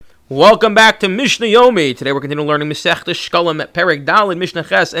Welcome back to Mishna Yomi. Today we're continuing learning Masechta Shekalim at Perek Daled, Mishna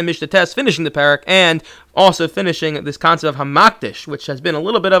Ches, and Mishna Tes, finishing the Perek, and also finishing this concept of Hamakdish, which has been a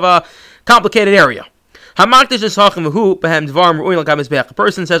little bit of a complicated area. Hamakdish is Hachim V'hu Behem Dvarim Ru'in L'Gam Mizbeach. A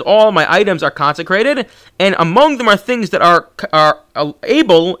person says, all my items are consecrated, and among them are things that are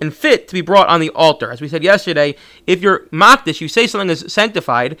able and fit to be brought on the altar. As we said yesterday, if you're Makdish, you say something is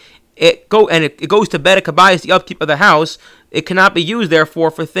sanctified, it goes to Perek Habayis, the upkeep of the house. It cannot be used,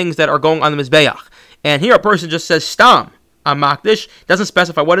 therefore, for things that are going on the Mizbeach. And here a person just says Stam, Makdish, doesn't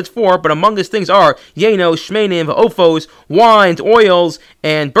specify what it's for, but among his things are Yeno, Shmeinim, Ofos, wines, oils,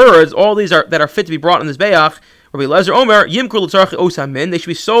 and birds. All these are that are fit to be brought on the Mizbeach. Rabbi Lezer Omer, Yimkur L'Tzarchi Osamin, they should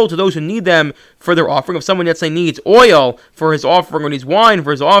be sold to those who need them for their offering. If someone, let's say, needs oil for his offering or needs wine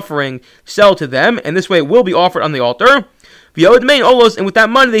for his offering, sell to them, and this way it will be offered on the altar. And with that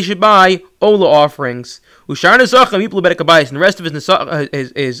money they should buy Ola offerings. And the rest of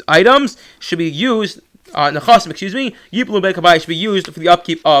his items should be used, should be used for the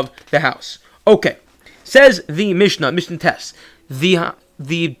upkeep of the house. Okay, says the Mishnah Tes.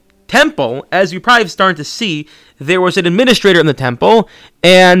 The temple, as you probably have started to see, there was an administrator in the temple,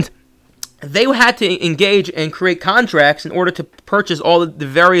 and they had to engage and create contracts in order to purchase all the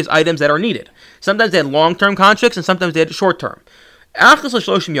various items that are needed. Sometimes they had long-term contracts, and sometimes they had short-term. Every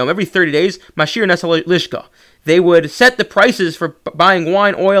 30 days, Mashir Nesal Lishka. They would set the prices for buying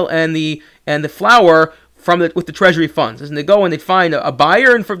wine, oil, and the flour with the treasury funds. And they go and they'd find a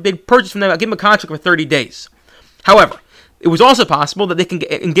buyer, and they'd purchase from them, give them a contract for 30 days. However, it was also possible that they can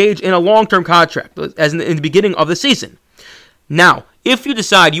engage in a long-term contract, as in the beginning of the season. Now, if you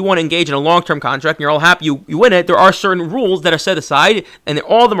decide you want to engage in a long-term contract and you're all happy you win it, there are certain rules that are set aside, and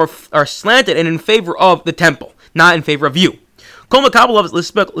all of them are slanted and in favor of the temple, not in favor of you. If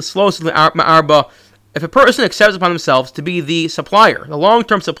a person accepts upon themselves to be the supplier, the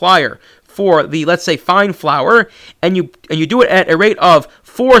long-term supplier for the, let's say, fine flour, and you do it at a rate of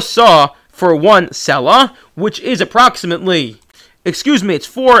 4 saw for 1 sela, which is approximately... it's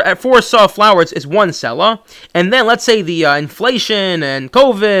 4 saw flour is 1 sela, and then let's say the inflation and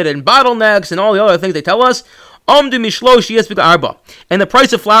COVID and bottlenecks and all the other things they tell us, and the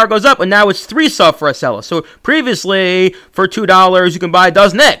price of flour goes up, and now it's 3 saw for a sela. So previously, for $2 you can buy a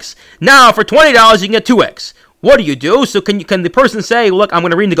dozen eggs. Now for $20 you can get 2 eggs. What do you do? So can the person say, look, I'm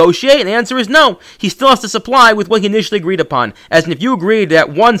going to renegotiate? And the answer is no. He still has to supply with what he initially agreed upon. As in, if you agreed that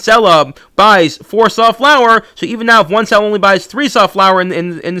 1 sela buys 4 saw flour, so even now if 1 sela only buys 3 saw flour in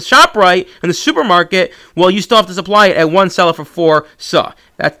the ShopRite, in the supermarket, well, you still have to supply it at 1 sela for 4 saw.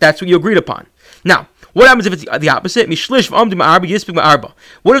 That's what you agreed upon. Now, what happens if it's the opposite? What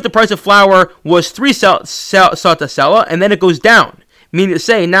if the price of flour was 3 saw to sela, and then it goes down? Meaning to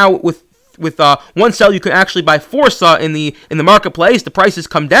say, now with 1 sell you can actually buy 4 saw in the marketplace. The prices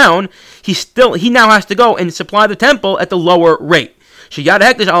come down. He now has to go and supply the temple at the lower rate.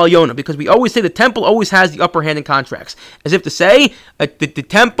 Because we always say the temple always has the upper hand in contracts. As if to say, the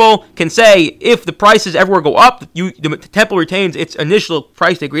temple can say, if the prices everywhere go up, the temple retains its initial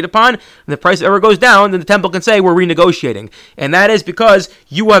price they agreed upon, and the price ever goes down, then the temple can say, we're renegotiating. And that is because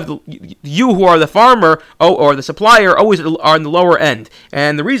you who are the farmer or the supplier always are on the lower end.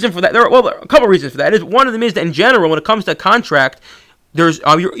 And the reason for that, there are a couple of reasons for that. One of them is that in general, when it comes to a contract, you're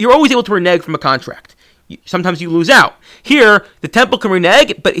always able to renege from a contract. Sometimes you lose out. Here, the temple can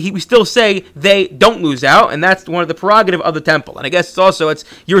renege, but we still say they don't lose out, and that's one of the prerogative of the temple. And I guess it's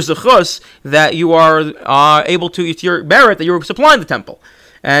your zechus that you are able to, it's your merit that you're supplying the temple,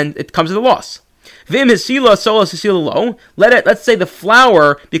 and it comes at a loss. Vim hisila solas hisila lo. Let's say the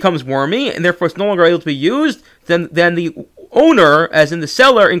flour becomes wormy, and therefore it's no longer able to be used. Then the owner, as in the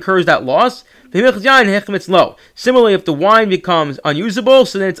seller, incurs that loss. Similarly, if the wine becomes unusable,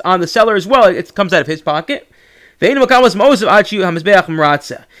 so then it's on the seller as well. It comes out of his pocket. Lastly,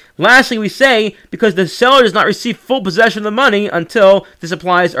 we say, because the seller does not receive full possession of the money until the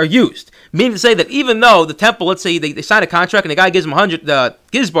supplies are used. Meaning to say that even though the temple, let's say they sign a contract and the guy gives him the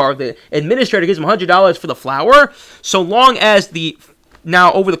administrator gives him $100 for the flour, so long as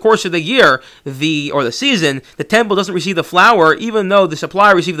now, over the course of the year, or the season, the temple doesn't receive the flour, even though the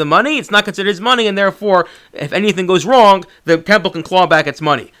supplier received the money, it's not considered his money, and therefore, if anything goes wrong, the temple can claw back its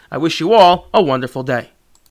money. I wish you all a wonderful day.